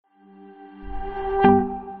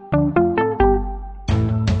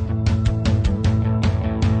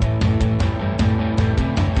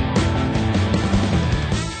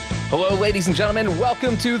ladies and gentlemen.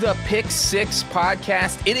 Welcome to the Pick Six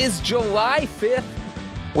podcast. It is July 5th,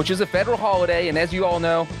 which is a federal holiday. And as you all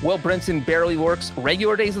know, Will Brinson barely works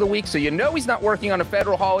regular days of the week. So you know he's not working on a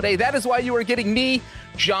federal holiday. That is why you are getting me,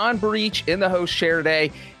 John Breach, in the host chair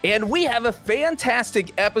today. And we have a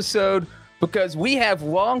fantastic episode because we have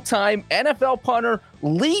longtime NFL punter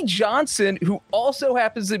Lee Johnson, who also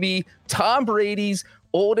happens to be Tom Brady's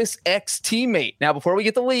oldest ex-teammate. Now, before we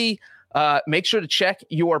get to Lee, make sure to check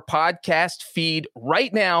your podcast feed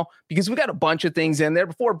right now because we got a bunch of things in there.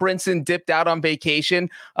 Before Brinson dipped out on vacation,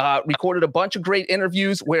 recorded a bunch of great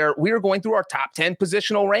interviews where we were going through our top 10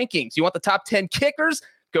 positional rankings. You want the top 10 kickers?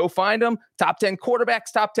 Go find them. Top 10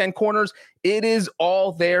 quarterbacks, top 10 corners. It is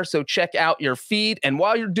all there. So check out your feed. And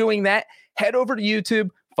while you're doing that, head over to YouTube,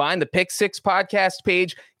 find the Pick Six podcast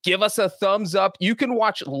page, give us a thumbs up. You can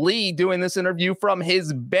watch Lee doing this interview from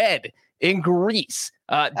his bed in Greece.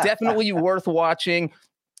 Definitely worth watching.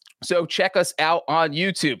 So check us out on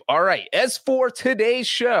YouTube. All right. As for today's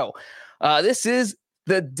show, this is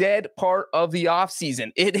the dead part of the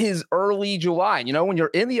offseason. It is early July. You know, when you're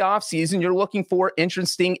in the offseason, you're looking for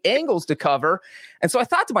interesting angles to cover. And so I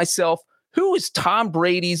thought to myself, who is Tom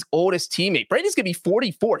Brady's oldest teammate? Brady's going to be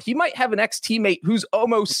 44. He might have an ex-teammate who's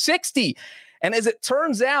almost 60. And as it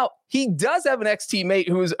turns out, he does have an ex-teammate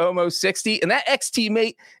who is almost 60, and that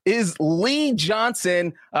ex-teammate is Lee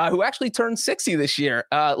Johnson, who actually turned 60 this year.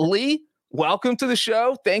 Lee, welcome to the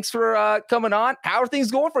show. Thanks for coming on. How are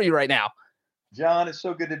things going for you right now? John, it's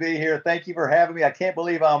so good to be here. Thank you for having me. I can't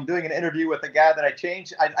believe I'm doing an interview with a guy that I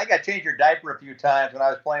changed. I got to change your diaper a few times when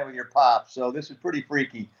I was playing with your pops, so this is pretty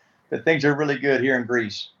freaky. But things are really good here in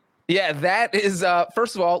Greece. Yeah, that is,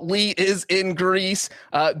 first of all, Lee is in Greece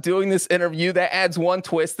doing this interview. That adds one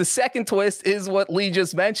twist. The second twist is what Lee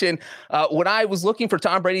just mentioned. When I was looking for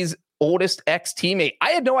Tom Brady's oldest ex-teammate,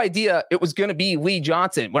 I had no idea it was going to be Lee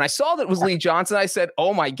Johnson. When I saw that it was Lee Johnson, I said,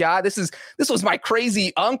 oh my God, this was my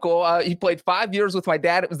crazy uncle. He played 5 years with my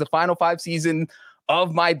dad. It was the final 5 season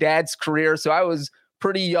of my dad's career. So I was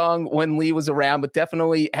pretty young when Lee was around, but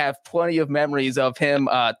definitely have plenty of memories of him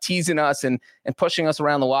teasing us and pushing us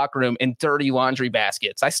around the locker room in dirty laundry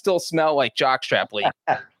baskets. I still smell like jockstrap, Lee.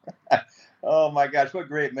 Oh my gosh, what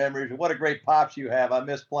great memories. What a great pops you have. I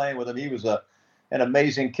miss playing with him. He was an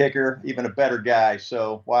amazing kicker, even a better guy.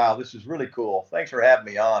 So, wow, this is really cool. Thanks for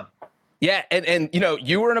having me on. Yeah, and you know,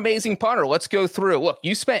 you were an amazing punter. Let's go through. Look,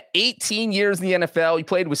 you spent 18 years in the NFL. You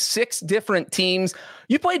played with 6 different teams.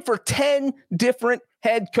 You played for 10 different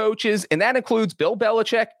head coaches, and that includes Bill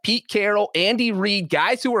Belichick, Pete Carroll, Andy Reid,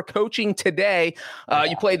 guys who are coaching today.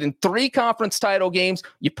 You played in 3 conference title games.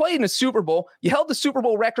 You played in a Super Bowl. You held the Super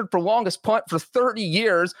Bowl record for longest punt for 30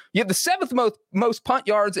 years. You have the 7th most punt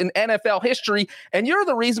yards in NFL history, and you're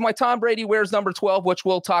the reason why Tom Brady wears number 12, which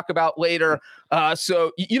we'll talk about later.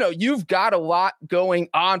 So, you know, you've got a lot going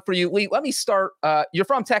on for you. Lee, let me start. You're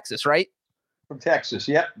from Texas, right? From Texas,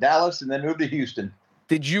 yep. Dallas, and then moved to Houston.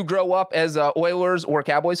 Did you grow up as a Oilers or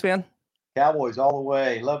Cowboys fan? Cowboys all the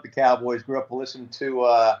way. Love the Cowboys. Grew up listening to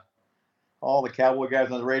all the Cowboy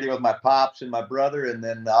guys on the radio with my pops and my brother. And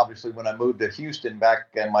then obviously when I moved to Houston back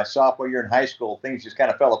in my sophomore year in high school, things just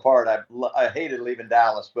kind of fell apart. I hated leaving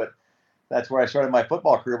Dallas, but that's where I started my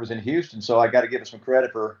football career, was in Houston. So I got to give it some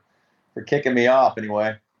credit for kicking me off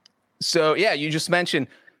anyway. So, yeah, you just mentioned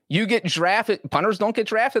you get drafted. Punters don't get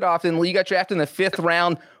drafted often. Lee got drafted in the 5th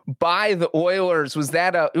round by the Oilers. Was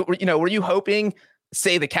that were you hoping,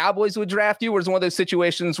 say, the Cowboys would draft you? Or was it one of those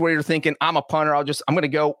situations where you're thinking, I'm a punter, I'm going to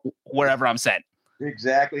go wherever I'm sent?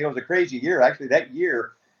 Exactly. It was a crazy year. Actually, that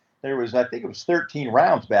year there was, I think it was 13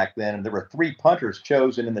 rounds back then, and there were 3 punters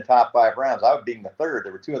chosen in the top 5 rounds. I was being the 3rd.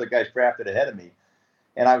 There were 2 other guys drafted ahead of me.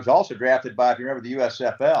 And I was also drafted by, if you remember, the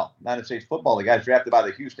USFL, United States Football. The guys drafted by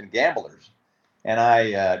the Houston Gamblers. And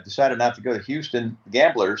I decided not to go to Houston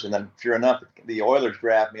Gamblers. And then, sure enough, the Oilers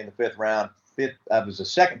drafted me in the 5th round. I was the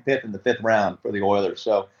 2nd pick in the 5th round for the Oilers.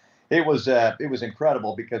 So it was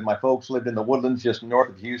incredible because my folks lived in the Woodlands just north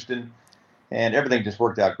of Houston, and everything just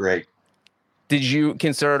worked out great. Did you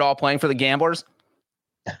consider it all playing for the Gamblers?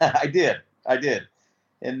 I did.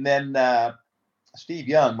 And then Steve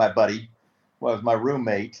Young, my buddy, was my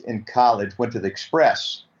roommate in college, went to the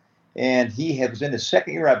Express. And he was in his 2nd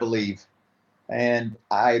year, I believe. And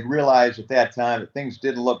I had realized at that time that things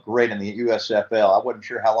didn't look great in the USFL. I wasn't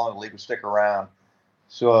sure how long the league would stick around.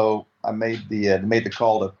 So I made the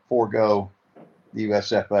call to forego the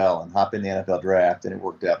USFL and hop in the NFL draft, and it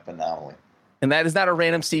worked out phenomenally. And that is not a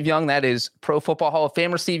random Steve Young. That is Pro Football Hall of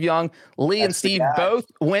Famer Steve Young. Lee and Steve both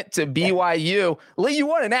went to BYU. Lee, you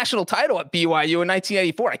won a national title at BYU in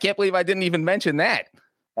 1984. I can't believe I didn't even mention that.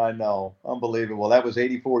 I know. Unbelievable. That was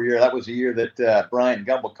 84 year. That was the year that Brian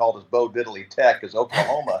Gumbel called us Bo Diddley Tech, because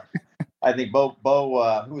Oklahoma, I think Bo,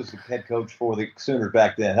 who was the head coach for the Sooners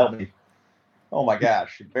back then? Help me. Oh my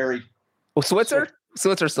gosh. Barry. Well, Switzer's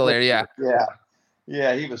still there. Yeah. Yeah.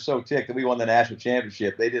 Yeah. He was so ticked that we won the national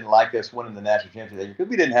championship. They didn't like us winning the national championship because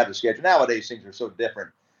we didn't have the schedule. Nowadays, things are so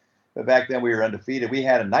different. But back then we were undefeated. We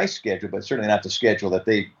had a nice schedule, but certainly not the schedule that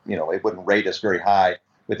they wouldn't rate us very high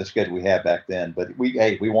with the schedule we had back then. But we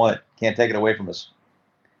won it. Can't take it away from us.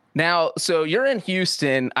 Now, so you're in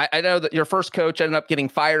Houston. I know that your first coach ended up getting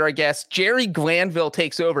fired, I guess. Jerry Glanville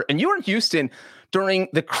takes over, and you were in Houston during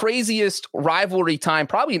the craziest rivalry time,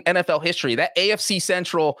 probably in NFL history, that AFC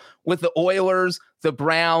Central with the Oilers, the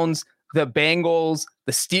Browns, the Bengals,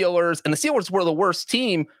 the Steelers, and the Steelers were the worst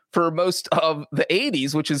team for most of the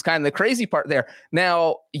 80s, which is kind of the crazy part there.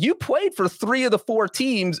 Now, you played for 3 of the 4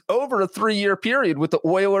 teams over a 3-year period with the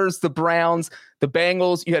Oilers, the Browns, the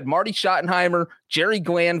Bengals. You had Marty Schottenheimer, Jerry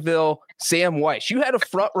Glanville, Sam Weiss. You had a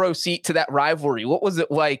front row seat to that rivalry. What was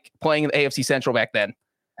it like playing in the AFC Central back then?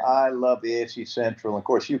 I love the AFC Central. And of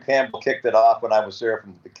course, Hugh Campbell kicked it off when I was there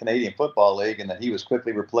from the Canadian Football League, and then he was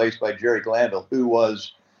quickly replaced by Jerry Glanville, who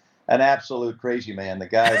was an absolute crazy man. The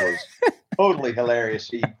guy was totally hilarious.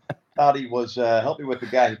 He thought he was, help me with the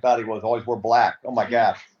guy he thought he was, always wore black. Oh my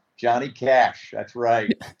gosh. Johnny Cash. That's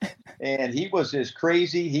right. And he was as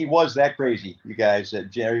crazy. He was that crazy, you guys.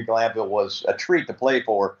 Jerry Glanville was a treat to play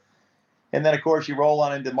for. And then, of course, you roll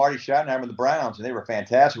on into Marty Schottenheimer and the Browns, and they were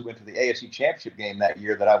fantastic. We went to the AFC Championship game that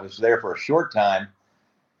year that I was there for a short time.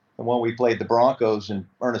 And when we played the Broncos, and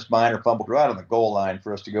Ernest Miner fumbled right on the goal line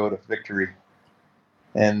for us to go to victory.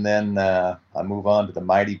 And then I move on to the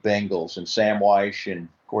mighty Bengals and Sam Weiss and,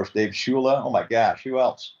 of course, Dave Shula. Oh, my gosh. Who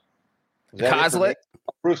else? Coslett?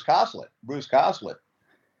 Bruce Coslett.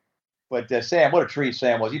 But Sam, what a treat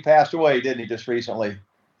Sam was. He passed away, didn't he, just recently?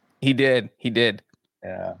 He did.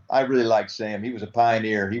 Yeah, I really liked Sam. He was a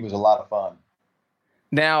pioneer. He was a lot of fun.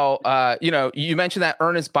 Now, you mentioned that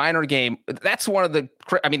Ernest Biner game. That's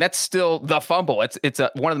that's still the fumble. It's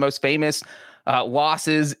one of the most famous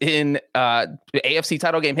losses in AFC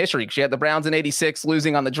title game history. She had the Browns in 86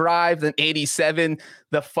 losing on the drive, then 87,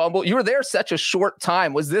 the fumble. You were there such a short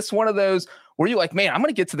time. Was this one of those, were you like, man, I'm going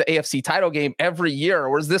to get to the AFC title game every year? Or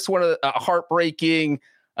was this one of the heartbreaking,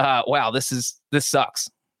 wow, this sucks?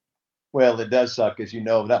 Well, it does suck, as you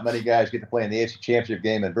know. Not many guys get to play in the AFC Championship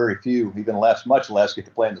game, and very few, even much less, get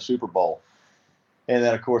to play in the Super Bowl. And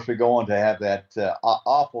then, of course, we go on to have that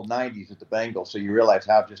awful 90s at the Bengals, so you realize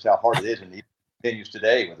just how hard it is, and it continues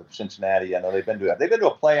today with Cincinnati. I know they've been to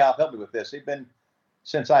a playoff. Help me with this. They've been,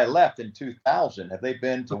 since I left in 2000, have they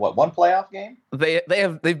been to one playoff game?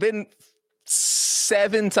 They've been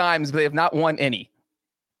 7 times, but they have not won any.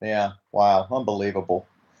 Yeah, wow, unbelievable.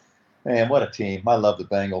 Man, what a team. I love the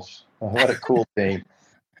Bengals. What a cool team.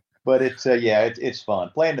 But it's fun.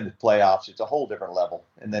 Playing in the playoffs, it's a whole different level.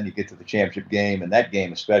 And then you get to the championship game, and that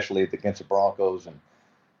game especially against the Broncos. And,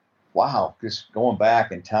 wow, just going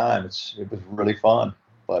back in time, it was really fun.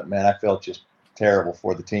 But, man, I felt just terrible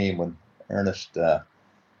for the team when Ernest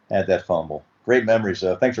had that fumble. Great memories,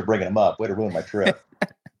 though. Thanks for bringing them up. Way to ruin my trip.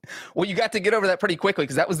 Well, you got to get over that pretty quickly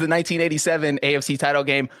because that was the 1987 AFC title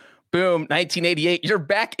game. Boom, 1988. You're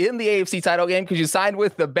back in the AFC title game because you signed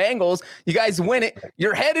with the Bengals. You guys win it.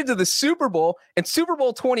 You're headed to the Super Bowl. And Super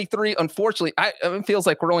Bowl 23, unfortunately, it feels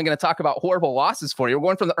like we're only going to talk about horrible losses for you. We're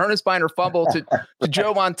going from the Ernest Biner fumble to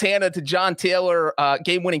Joe Montana to John Taylor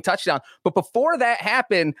game-winning touchdown. But before that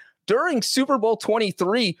happened, during Super Bowl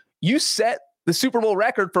 23, you set the Super Bowl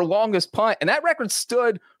record for longest punt. And that record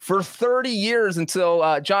stood for 30 years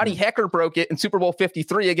until Johnny Hecker broke it in Super Bowl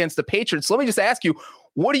 53 against the Patriots. So let me just ask you,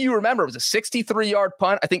 what do you remember? It was a 63-yard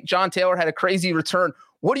punt. I think John Taylor had a crazy return.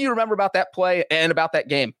 What do you remember about that play and about that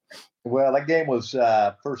game? Well, that game was,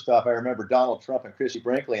 first off, I remember Donald Trump and Chrissy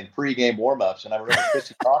Brinkley in pregame warmups, and I remember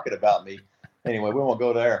Chrissy talking about me. Anyway, we won't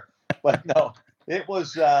go there. But no, it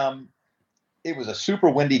was a super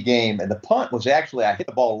windy game, and the punt was actually, I hit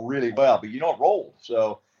the ball really well, but it rolled.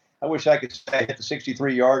 So I wish I could say I hit the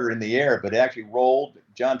 63-yarder in the air, but it actually rolled.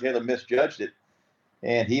 John Taylor misjudged it.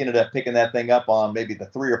 And he ended up picking that thing up on maybe the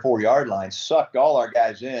 3 or 4 yard line, sucked all our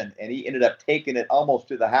guys in, and he ended up taking it almost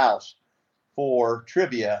to the house for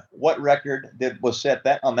trivia. What record was set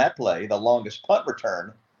on that play, the longest punt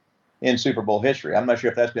return in Super Bowl history? I'm not sure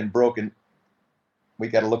if that's been broken. We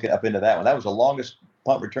got to look up into that one. That was the longest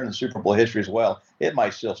punt return in Super Bowl history as well. It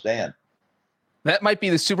might still stand. That might be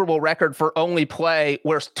the Super Bowl record for only play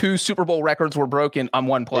where 2 Super Bowl records were broken on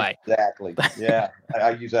one play. Exactly. Yeah. I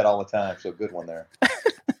use that all the time. So good one there.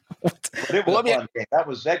 But it was a fun game.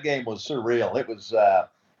 That game was surreal. It was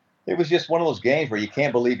it was just one of those games where you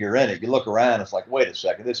can't believe you're in it. You look around, it's like, wait a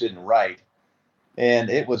second, this isn't right. And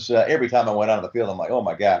it was every time I went out on the field, I'm like, oh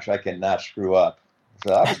my gosh, I cannot screw up.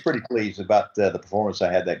 So I was pretty pleased about the performance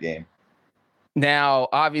I had that game. Now,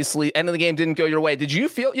 obviously, end of the game didn't go your way. Did you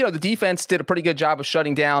feel, the defense did a pretty good job of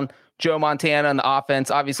shutting down Joe Montana and the offense?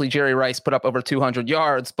 Obviously, Jerry Rice put up over 200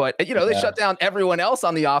 yards, but, they shut down everyone else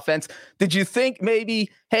on the offense. Did you think maybe,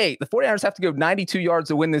 hey, the 49ers have to go 92 yards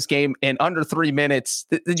to win this game in under 3 minutes?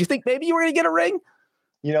 Did you think maybe you were going to get a ring?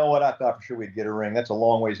 You know what? I thought for sure we'd get a ring. That's a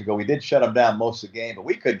long ways to go. We did shut them down most of the game, but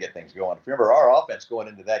we couldn't get things going. If you remember, our offense going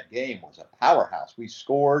into that game was a powerhouse. We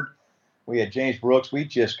scored. We had James Brooks. We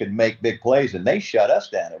just could make big plays, and they shut us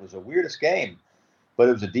down. It was the weirdest game, but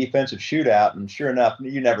it was a defensive shootout. And sure enough,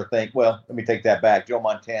 you never think, well, let me take that back. Joe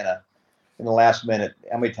Montana, in the last minute,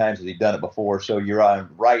 how many times has he done it before? So you're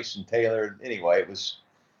on Rice and Taylor. Anyway, it's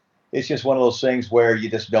just one of those things where you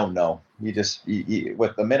just don't know. You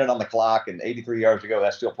with a minute on the clock and 83 yards to go,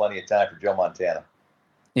 that's still plenty of time for Joe Montana.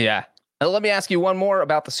 Yeah. Now, let me ask you one more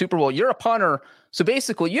about the Super Bowl. You're a punter, so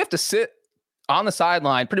basically you have to sit on the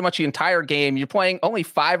sideline pretty much the entire game. You're playing only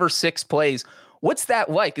 5 or 6 plays. What's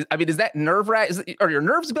that like? I mean, is that nerve-wracking? Are your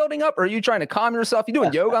nerves building up, or are you trying to calm yourself? You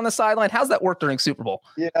doing yoga on the sideline? How's that work during Super Bowl?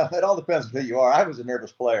 Yeah, it all depends on who you are. I was a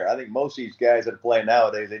nervous player. I think most of these guys that play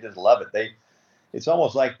nowadays, they just love it. It's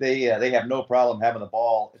almost like they have no problem having the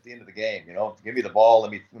ball at the end of the game. Give me the ball,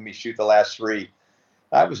 let me shoot the last 3.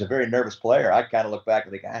 I was a very nervous player. I kind of look back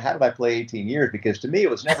and think, how did I play 18 years? Because to me, it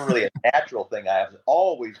was never really a natural thing. I was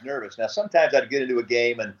always nervous. Now, sometimes I'd get into a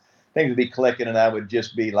game and things would be clicking, and I would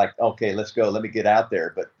just be like, okay, let's go. Let me get out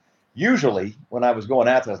there. But usually when I was going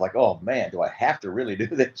out there, I was like, oh, man, do I have to really do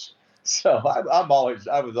this? So I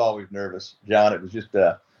was always nervous, John. It was just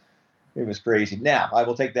it was crazy. Now, I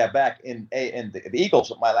will take that back. In the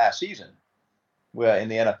Eagles, my last season, in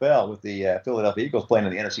the NFL with the Philadelphia Eagles playing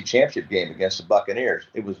in the NFC Championship game against the Buccaneers.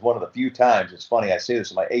 It was one of the few times, it's funny, I say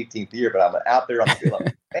this in my 18th year, but I'm out there on the field. I'm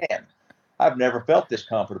like, man, I've never felt this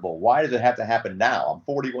comfortable. Why does it have to happen now? I'm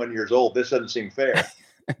 41 years old. This doesn't seem fair.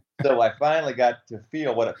 So I finally got to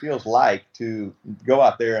feel what it feels like to go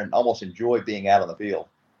out there and almost enjoy being out on the field.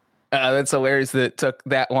 That's hilarious that it took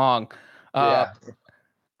that long. Yeah.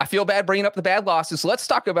 I feel bad bringing up the bad losses. So let's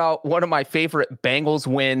talk about one of my favorite Bengals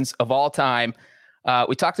wins of all time.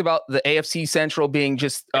 We talked about the AFC Central being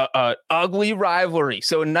just an ugly rivalry.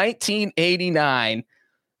 So in 1989,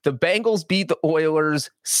 the Bengals beat the Oilers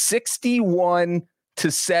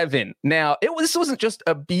 61-7. Now, this wasn't just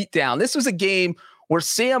a beatdown. This was a game where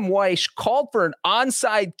Sam Weish called for an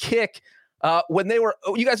onside kick when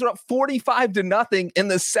you guys were up 45-0 in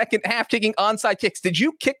the second half, kicking onside kicks. Did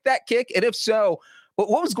you kick that kick? And if so,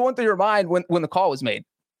 what was going through your mind when the call was made?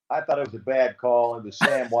 I thought it was a bad call. It was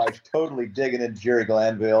Sam Weiss totally digging into Jerry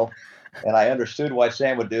Glanville, and I understood why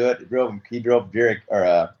Sam would do it. He drove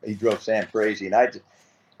Sam crazy, and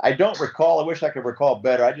I don't recall. I wish I could recall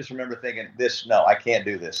better. I just remember thinking, no, I can't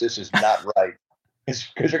do this. This is not right. It's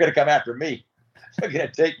because they're going to come after me. They're going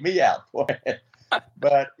to take me out.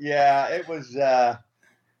 But yeah, it was.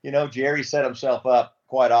 Jerry set himself up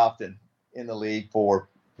quite often in the league for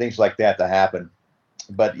things like that to happen.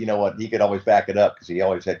 But you know what? He could always back it up because he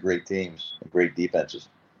always had great teams and great defenses.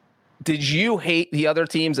 Did you hate the other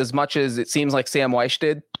teams as much as it seems like Sam Weish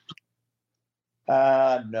did?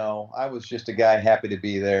 No, I was just a guy happy to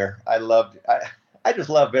be there. I just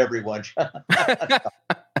love everyone. I've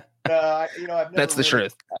never That's the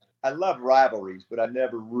truth. I love rivalries, but I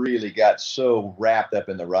never really got so wrapped up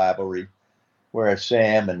in the rivalry. Whereas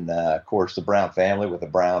Sam and, of course, the Brown family with the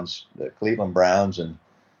Browns, the Cleveland Browns, and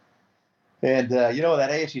that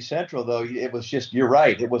AFC Central, though, it was just, you're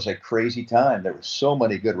right, it was a crazy time. There were so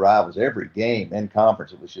many good rivals every game in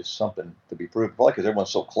conference. It was just something to be proved, probably because everyone's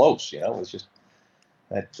so close. It was just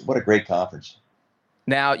what a great conference.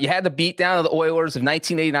 Now, you had the beatdown of the Oilers of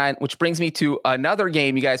 1989, which brings me to another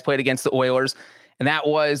game you guys played against the Oilers, and that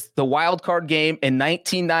was the wild card game in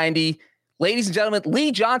 1990. Ladies and gentlemen,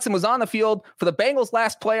 Lee Johnson was on the field for the Bengals'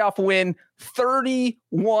 last playoff win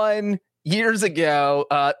 31 years ago.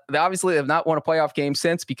 They obviously have not won a playoff game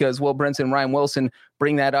since because Will Brinson and Ryan Wilson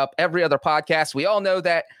bring that up every other podcast. We all know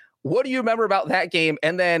that. What do you remember about that game?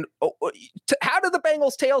 And then how did the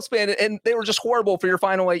Bengals tail spin? And they were just horrible for your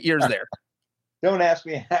final 8 years there. Don't ask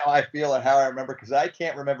me how I feel or how I remember because I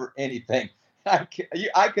can't remember anything. I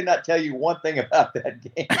could not tell you one thing about that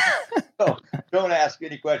game. So don't ask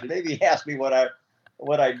any question. Maybe ask me what I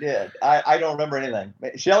did. I don't remember anything.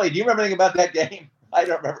 Shelley, do you remember anything about that game? I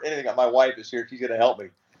don't remember anything. My wife is here. She's going to help me.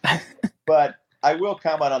 But I will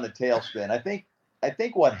comment on the tailspin. I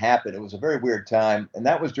think what happened, it was a very weird time, and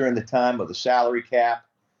that was during the time of the salary cap.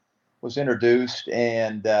 was introduced.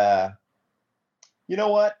 And you know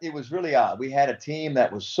what? It was really odd. We had a team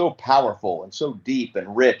that was so powerful and so deep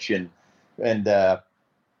and rich, and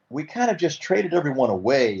we kind of just traded everyone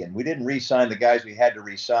away, and we didn't re-sign the guys we had to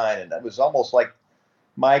re-sign. And it was almost like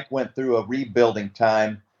Mike went through a rebuilding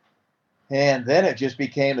time. And then it just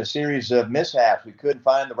became a series of mishaps. We couldn't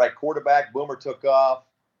find the right quarterback. Boomer took off.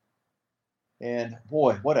 And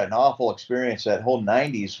boy, what an awful experience. That whole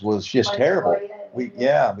 90s was just terrible. We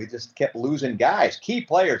just kept losing guys, key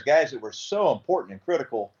players, guys that were so important and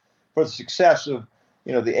critical for the success of,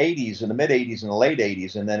 the 80s and the mid 80s and the late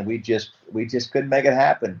 80s. And then we just couldn't make it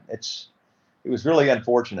happen. It was really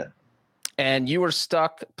unfortunate. And you were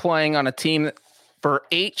stuck playing on a team for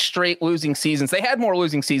 8 straight losing seasons. They had more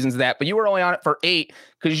losing seasons than that, but you were only on it for 8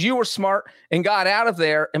 because you were smart and got out of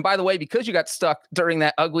there. And by the way, because you got stuck during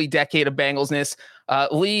that ugly decade of Bengalsness,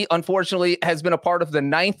 Lee, unfortunately, has been a part of the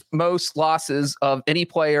 9th most losses of any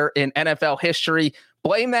player in NFL history.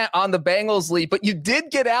 Blame that on the Bengals, Lee, but you did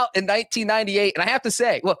get out in 1998. And I have to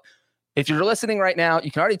say, look, if you're listening right now, you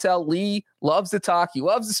can already tell Lee loves to talk. He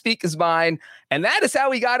loves to speak his mind. And that is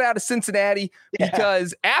how he got out of Cincinnati,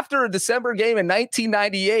 because after a December game in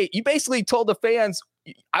 1998, you basically told the fans,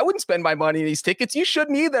 I wouldn't spend my money on these tickets. You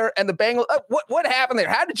shouldn't either. And the Bengals, what happened there?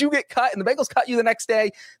 How did you get cut? And the Bengals cut you the next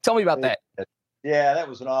day. Tell me about that. Yeah, that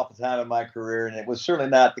was an awful time in my career. And it was certainly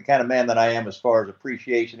not the kind of man that I am as far as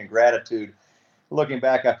appreciation and gratitude. Looking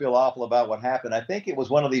back, I feel awful about what happened. I think it was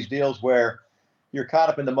one of these deals where you're caught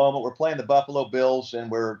up in the moment. We're playing the Buffalo Bills,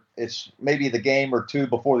 and it's maybe the game or two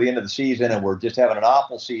before the end of the season, and we're just having an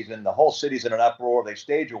awful season. The whole city's in an uproar. They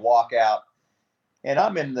stage a walkout, and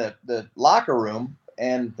I'm in the locker room,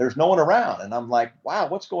 and there's no one around. And I'm like, wow,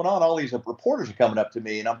 what's going on? All these reporters are coming up to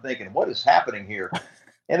me, and I'm thinking, what is happening here?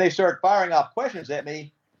 And they start firing off questions at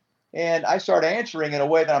me, and I start answering in a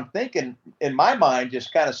way that I'm thinking, in my mind,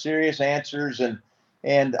 just kind of serious answers.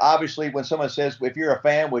 And obviously, when someone says, if you're a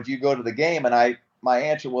fan, would you go to the game? And my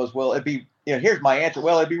answer was, well, here's my answer.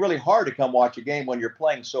 Well, it'd be really hard to come watch a game when you're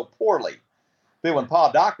playing so poorly. But when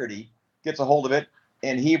Paul Doherty gets a hold of it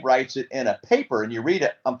and he writes it in a paper and you read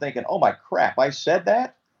it, I'm thinking, oh my crap, I said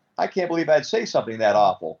that? I can't believe I'd say something that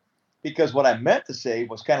awful. Because what I meant to say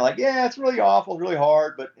was kind of like, yeah, it's really awful, really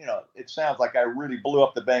hard, but it sounds like I really blew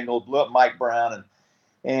up the Bengals, blew up Mike Brown,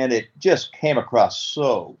 and it just came across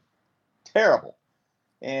so terrible.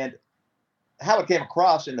 And how it came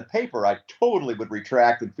across in the paper, I totally would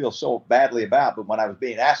retract and feel so badly about. But when I was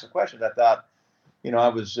being asked the questions, I thought, I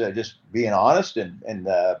was just being honest and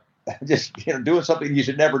just doing something you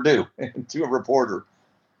should never do to a reporter.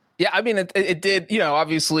 Yeah, I mean, it did.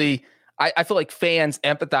 Obviously, I feel like fans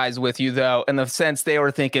empathize with you, though, in the sense they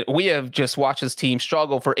were thinking, we have just watched this team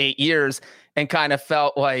struggle for 8 years and kind of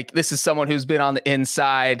felt like this is someone who's been on the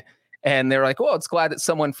inside. And they're like, well, it's glad that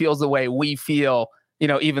someone feels the way we feel,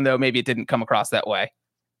 even though maybe it didn't come across that way.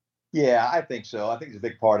 Yeah, I think so. I think it's a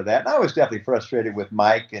big part of that. And I was definitely frustrated with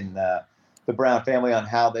Mike and the Brown family on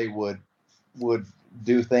how they would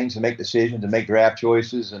do things and make decisions and make draft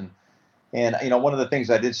choices. And one of the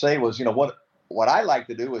things I did say was, what I like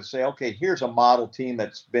to do is say, okay, here's a model team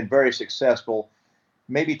that's been very successful.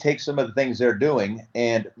 Maybe take some of the things they're doing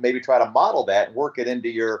and maybe try to model that and work it into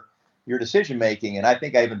your decision making. And I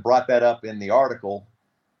think I even brought that up in the article.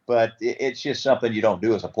 But it's just something you don't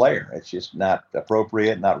do as a player. It's just not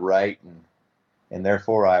appropriate, not right, and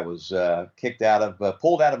therefore I was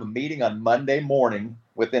pulled out of a meeting on Monday morning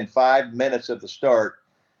within 5 minutes of the start.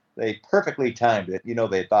 They perfectly timed it.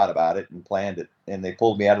 They thought about it and planned it, and they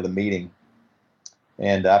pulled me out of the meeting.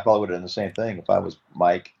 And I probably would have done the same thing if I was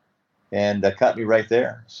Mike, and cut me right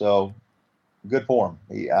there. So good for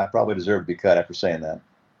him. I probably deserved to be cut after saying that.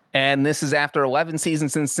 And this is after 11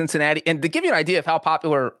 seasons in Cincinnati. And to give you an idea of how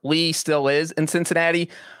popular Lee still is in Cincinnati,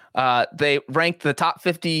 they ranked the top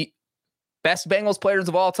 50 best Bengals players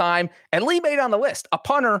of all time. And Lee made it on the list. A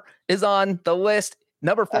punter is on the list,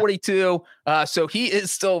 number 42. So he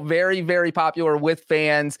is still very, very popular with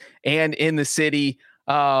fans and in the city.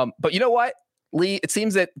 But you know what, Lee, it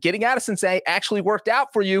seems that getting out of Cincinnati actually worked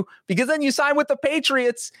out for you, because then you signed with the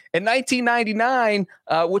Patriots in 1999,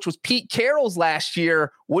 which was Pete Carroll's last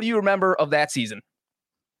year. What do you remember of that season?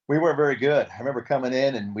 We weren't very good. I remember coming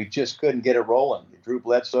in and we just couldn't get it rolling. Drew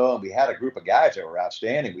Bledsoe, and we had a group of guys that were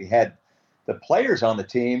outstanding. We had the players on the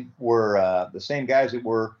team were the same guys that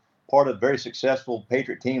were part of very successful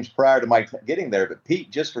Patriot teams prior to my getting there. But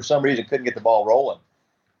Pete, just for some reason, couldn't get the ball rolling.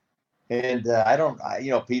 And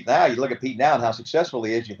Pete now, you look at Pete now and how successful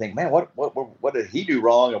he is, you think, man, what did he do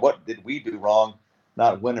wrong, or what did we do wrong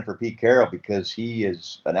not winning for Pete Carroll, because he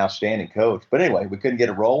is an outstanding coach. But anyway, we couldn't get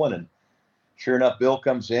it rolling. And sure enough, Bill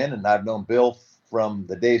comes in, and I've known Bill from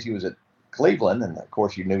the days he was at Cleveland. And, of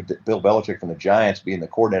course, you knew Bill Belichick from the Giants being the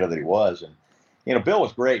coordinator that he was. And, Bill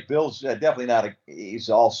was great. Bill's definitely he's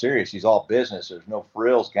all serious. He's all business. There's no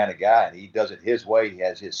frills kind of guy. And he does it his way. He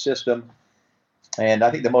has his system. And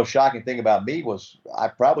I think the most shocking thing about me was I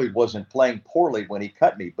probably wasn't playing poorly when he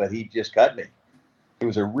cut me, but he just cut me. It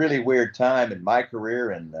was a really weird time in my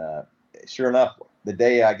career. And sure enough, the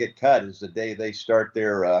day I get cut is the day they start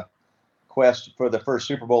their quest for the first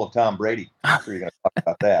Super Bowl of Tom Brady. I'm sure you're going to talk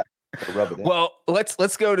about that. Well,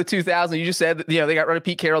 let's go to 2000. You just said that, they got rid of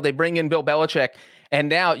Pete Carroll. They bring in Bill Belichick. And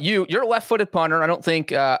now you're a left-footed punter. I don't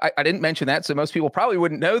think I didn't mention that, so most people probably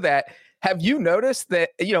wouldn't know that. Have you noticed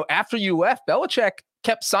that, after you left, Belichick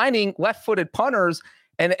kept signing left-footed punters,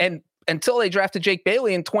 and until they drafted Jake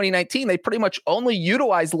Bailey in 2019, they pretty much only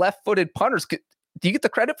utilized left-footed punters. Do you get the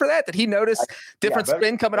credit for that? Did he notice different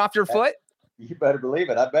spin coming off your foot? You better believe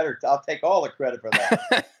it. I'll take all the credit for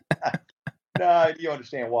that. No, you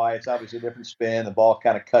understand why. It's obviously a different spin. The ball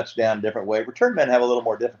kind of cuts down a different way. Return men have a little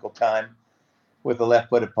more difficult time with the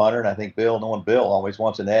left-footed punter, and I think Bill always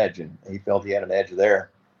wants an edge, and he felt he had an edge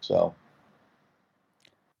there. So,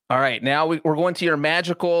 all right, now we're going to your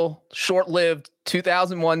magical, short-lived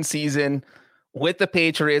 2001 season with the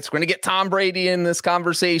Patriots. We're going to get Tom Brady in this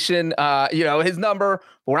conversation, his number.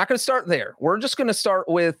 But we're not going to start there. We're just going to start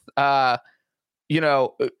with, you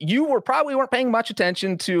weren't paying much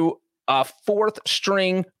attention to a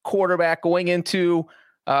fourth-string quarterback going into,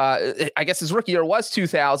 I guess his rookie year was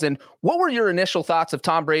 2000. What were your initial thoughts of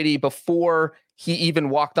Tom Brady before he even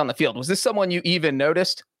walked on the field? Was this someone you even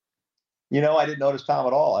noticed? I didn't notice Tom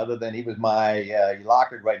at all, other than he was he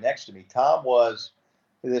lockered right next to me. Tom was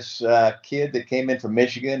this kid that came in from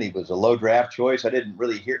Michigan. He was a low draft choice. I didn't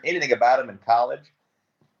really hear anything about him in college.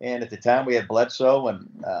 And at the time, we had Bledsoe and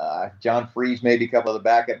John Freeze, maybe a couple of the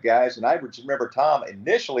backup guys. And I just remember Tom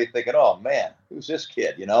initially thinking, oh, man, who's this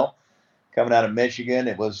kid, coming out of Michigan.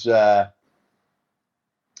 It was,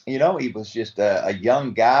 he was just a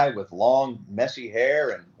young guy with long, messy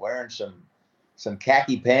hair and wearing some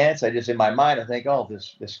khaki pants. In my mind, I think, oh,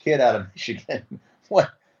 this kid out of Michigan,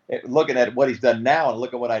 looking at what he's done now and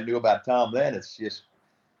looking at what I knew about Tom then,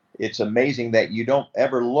 it's amazing that you don't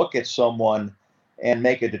ever look at someone and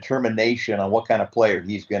make a determination on what kind of player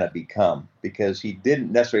he's going to become, because he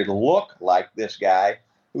didn't necessarily look like this guy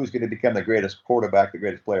who was going to become the greatest quarterback, the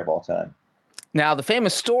greatest player of all time. Now, the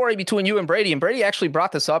famous story between you and Brady actually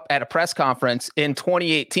brought this up at a press conference in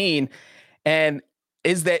 2018, and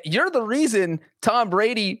is that you're the reason Tom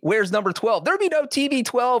Brady wears number 12. There'd be no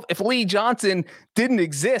TB12 if Lee Johnson didn't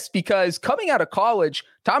exist, because coming out of college,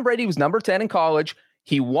 Tom Brady was number 10 in college.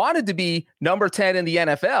 He wanted to be number 10 in the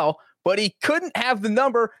NFL, but he couldn't have the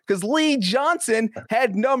number because Lee Johnson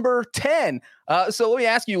had number 10. So let me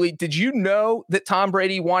ask you, Lee, did you know that Tom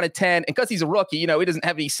Brady wanted 10? And because he's a rookie, he doesn't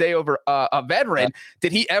have any say over a veteran.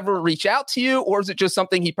 Did he ever reach out to you, or is it just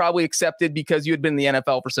something he probably accepted because you had been in the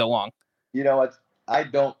NFL for so long? I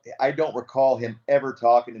don't recall him ever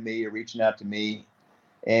talking to me or reaching out to me.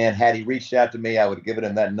 And had he reached out to me, I would have given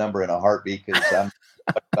him that number in a heartbeat, because I'm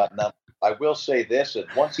about numbers. I will say this,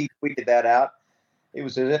 that once he tweeted that out, it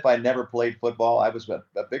was as if I never played football. I was a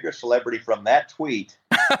bigger celebrity from that tweet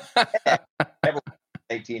than ever an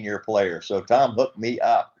 18-year player. So Tom hooked me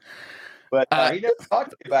up. But he never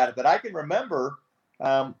talked to me about it that I can remember.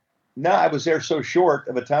 I was there so short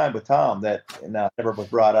of a time with Tom that never was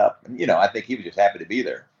brought up. And, I think he was just happy to be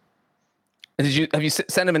there. Have you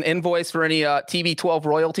sent him an invoice for any TB12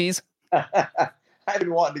 royalties? I've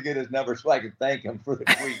been wanting to get his number so I could thank him for the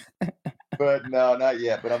tweet. But no, not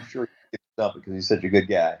yet. But I'm sure he gets something because he's such a good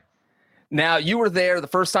guy. Now, you were there the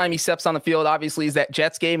first time he steps on the field, obviously, is that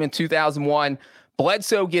Jets game in 2001.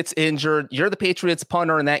 Bledsoe gets injured. You're the Patriots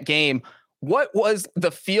punter in that game. What was the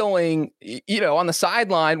feeling, on the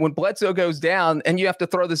sideline when Bledsoe goes down and you have to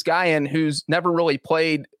throw this guy in who's never really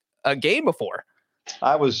played a game before?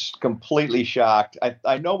 I was completely shocked.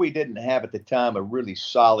 I know we didn't have at the time a really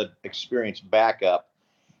solid, experienced backup.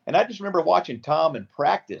 And I just remember watching Tom in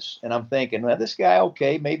practice, and I'm thinking, well, this guy,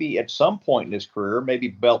 okay, maybe at some point in his career, maybe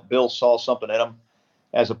Bill saw something in him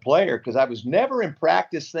as a player, because I was never in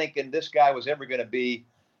practice thinking this guy was ever going to be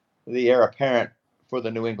the heir apparent for the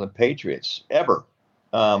New England Patriots, ever.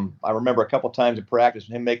 I remember a couple of times in practice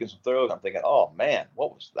him making some throws. I'm thinking, oh, man,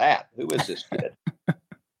 what was that? Who is this kid?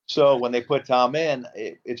 So when they put Tom in,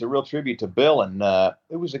 it's a real tribute to Bill. And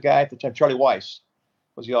it was a guy at the time, Charlie Weiss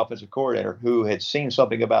was the offensive coordinator, who had seen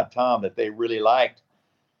something about Tom that they really liked.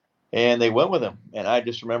 And they went with him. And I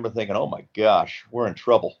just remember thinking, oh, my gosh, we're in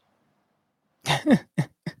trouble.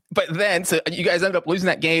 But then, so you guys ended up losing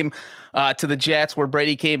that game to the Jets where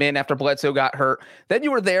Brady came in after Bledsoe got hurt. Then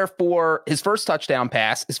you were there for his first touchdown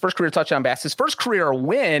pass, his first career touchdown pass, his first career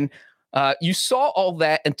win. You saw all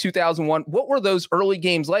that in 2001. What were those early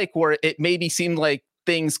games like where it maybe seemed like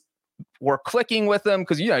things were clicking with him?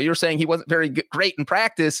 Because, you're saying he wasn't very great in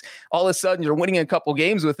practice. All of a sudden, you're winning a couple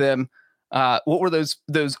games with him. What were those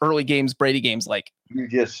early games, Brady games like? You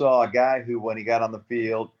just saw a guy who, when he got on the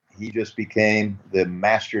field, he just became the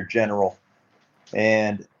master general.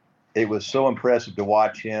 And it was so impressive to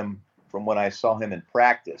watch him from when I saw him in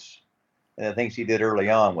practice and the things he did early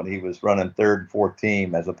on when he was running third and fourth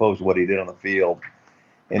team as opposed to what he did on the field.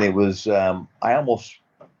 And it was, I almost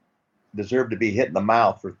deserved to be hit in the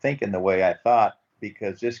mouth for thinking the way I thought,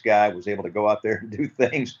 because this guy was able to go out there and do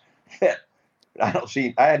things that I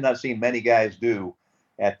had not seen many guys do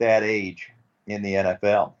at that age in the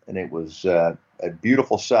NFL. And it was a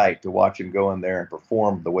beautiful sight to watch him go in there and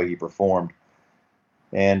perform the way he performed.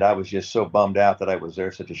 And I was just so bummed out that I was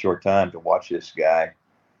there such a short time to watch this guy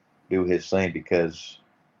do his thing, because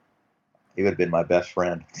he would have been my best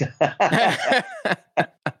friend. He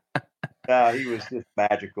was just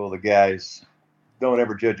magical. The guys don't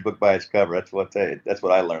ever judge a book by its cover. That's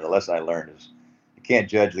what I learned. The lesson I learned is you can't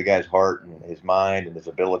judge the guy's heart and his mind and his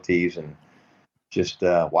abilities, and just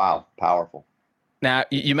wow, powerful. Now,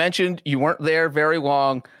 you mentioned you weren't there very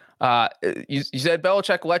long. You said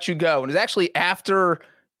Belichick let you go. And it was actually after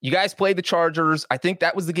you guys played the Chargers. I think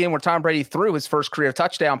that was the game where Tom Brady threw his first career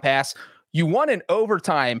touchdown pass. You won in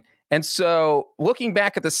overtime. And so looking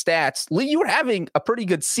back at the stats, Lee, you were having a pretty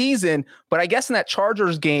good season. But I guess in that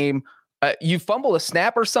Chargers game, you fumbled a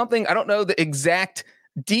snap or something. I don't know the exact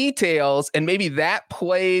details. And maybe that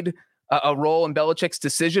played a role in Belichick's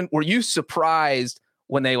decision. Were you surprised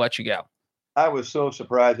when they let you go? I was so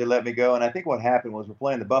surprised they let me go. And I think what happened was we're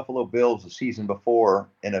playing the Buffalo Bills the season before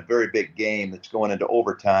in a very big game that's going into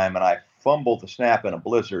overtime. And I fumbled the snap in a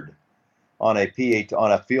blizzard on a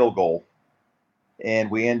field goal.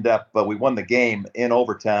 And we won the game in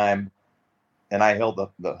overtime. And I held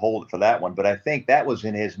the hold for that one. But I think that was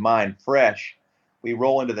in his mind fresh. We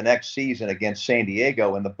roll into the next season against San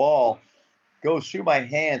Diego, and the ball goes through my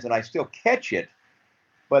hands and I still catch it.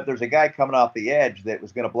 But there's a guy coming off the edge that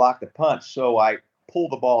was going to block the punch. So I pull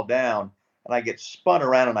the ball down and I get spun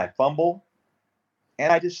around and I fumble.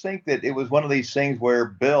 And I just think that it was one of these things where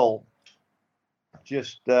Bill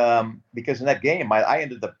just, because in that game, I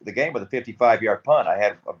ended the game with a 55-yard punt. I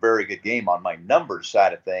had a very good game on my numbers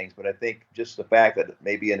side of things. But I think just the fact that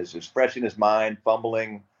maybe it is just fresh in his mind,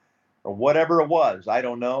 fumbling or whatever it was, I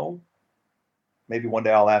don't know. Maybe one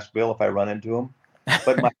day I'll ask Bill if I run into him.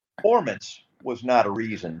 But my performance was not a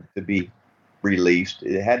reason to be released.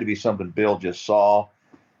 It had to be something Bill just saw.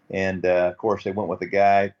 And, of course, they went with the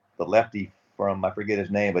guy, the lefty from, I forget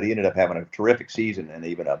his name, but he ended up having a terrific season and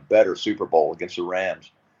even a better Super Bowl against the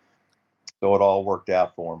Rams. So it all worked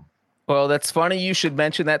out for him. Well, that's funny you should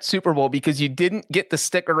mention that Super Bowl because you didn't get to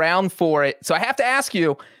stick around for it. So I have to ask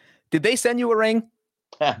you, did they send you a ring?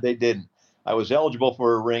 They didn't. I was eligible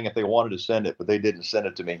for a ring if they wanted to send it, but they didn't send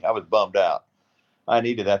it to me. I was bummed out. I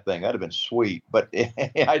needed that thing. That'd have been sweet, but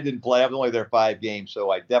I didn't play. I was only there 5 games,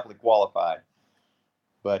 so I definitely qualified.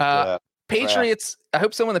 But Patriots, I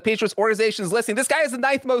hope someone in the Patriots organization is listening. This guy has the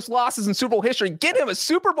 9th most losses in Super Bowl history. Get him a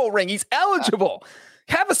Super Bowl ring. He's eligible.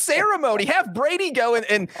 Have a ceremony. Have Brady go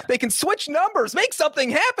and they can switch numbers. Make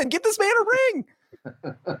something happen. Get this man a ring.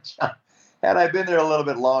 Had I been there a little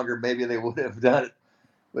bit longer, maybe they would have done it.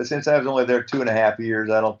 But since I was only there 2.5 years,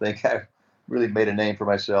 I don't think I really made a name for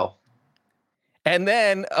myself. And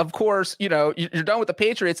then, of course, you're done with the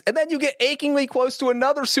Patriots, and then you get achingly close to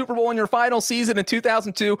another Super Bowl in your final season in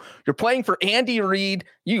 2002. You're playing for Andy Reid.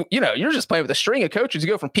 You're just playing with a string of coaches. You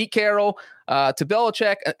go from Pete Carroll to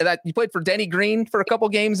Belichick. You played for Denny Green for a couple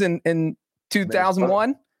games in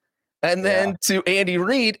 2001, and then to Andy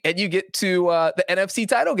Reid, and you get to the NFC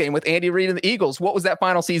title game with Andy Reid and the Eagles. What was that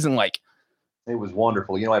final season like? It was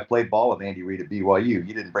wonderful. I played ball with Andy Reid at BYU. You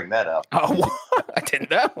didn't bring that up. Oh, I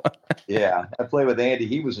didn't know. Yeah, I played with Andy.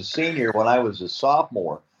 He was a senior when I was a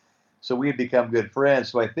sophomore. So we had become good friends.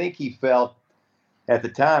 So I think he felt at the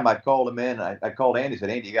time I called him in. I called Andy and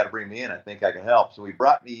said, Andy, you got to bring me in. I think I can help. So he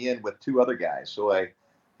brought me in with 2 other guys. So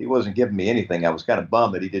he wasn't giving me anything. I was kind of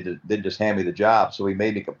bummed that he didn't just hand me the job. So he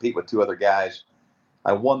made me compete with 2 other guys.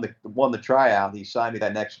 I won the tryout. He signed me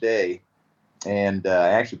that next day. And I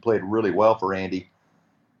actually played really well for Andy.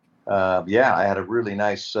 I had a really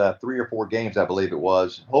nice 3 or 4 games, I believe it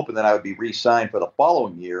was, hoping that I would be re-signed for the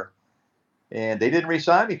following year. And they didn't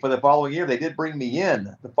re-sign me for the following year. They did bring me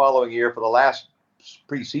in the following year for the last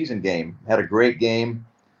preseason game. Had a great game.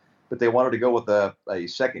 but they wanted to go with a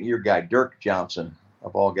second-year guy, Dirk Johnson,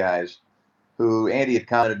 of all guys, who Andy had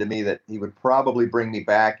commented to me that he would probably bring me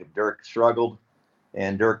back if Dirk struggled,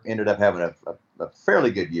 and Dirk ended up having a fairly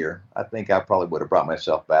good year. I think I probably would have brought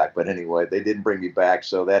myself back, but anyway, they didn't bring me back,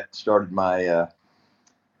 so that started my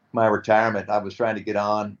my retirement. I was trying to get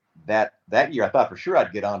on that year. I thought for sure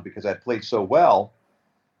I'd get on because I'd played so well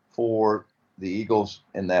for the Eagles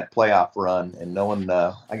in that playoff run, and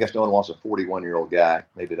I guess no one wants a 41-year-old guy.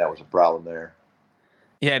 Maybe that was a problem there.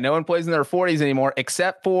 Yeah, no one plays in their 40s anymore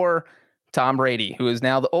except for Tom Brady, who is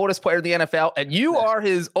now the oldest player in the NFL, and you are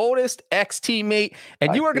his oldest ex-teammate,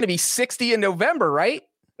 and you are going to be 60 in November, right?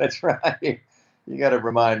 That's right. You got to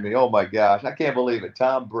remind me. Oh, my gosh. I can't believe it.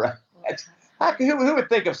 Tom Brady. Who would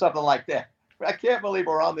think of something like that? I can't believe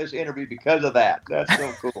we're on this interview because of that. That's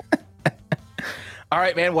so cool. All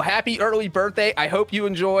right, man. Well, happy early birthday. I hope you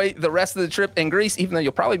enjoy the rest of the trip in Greece, even though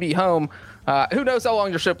you'll probably be home. Who knows how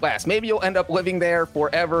long your trip lasts? Maybe you'll end up living there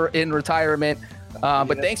forever in retirement.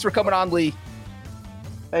 But thanks for coming on, Lee.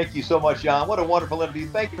 Thank you so much, John. What a wonderful interview.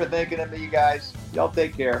 Thank you for thinking of me, you guys. Y'all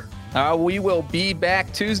take care. We will be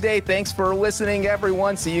back Tuesday. Thanks for listening,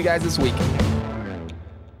 everyone. See you guys this week.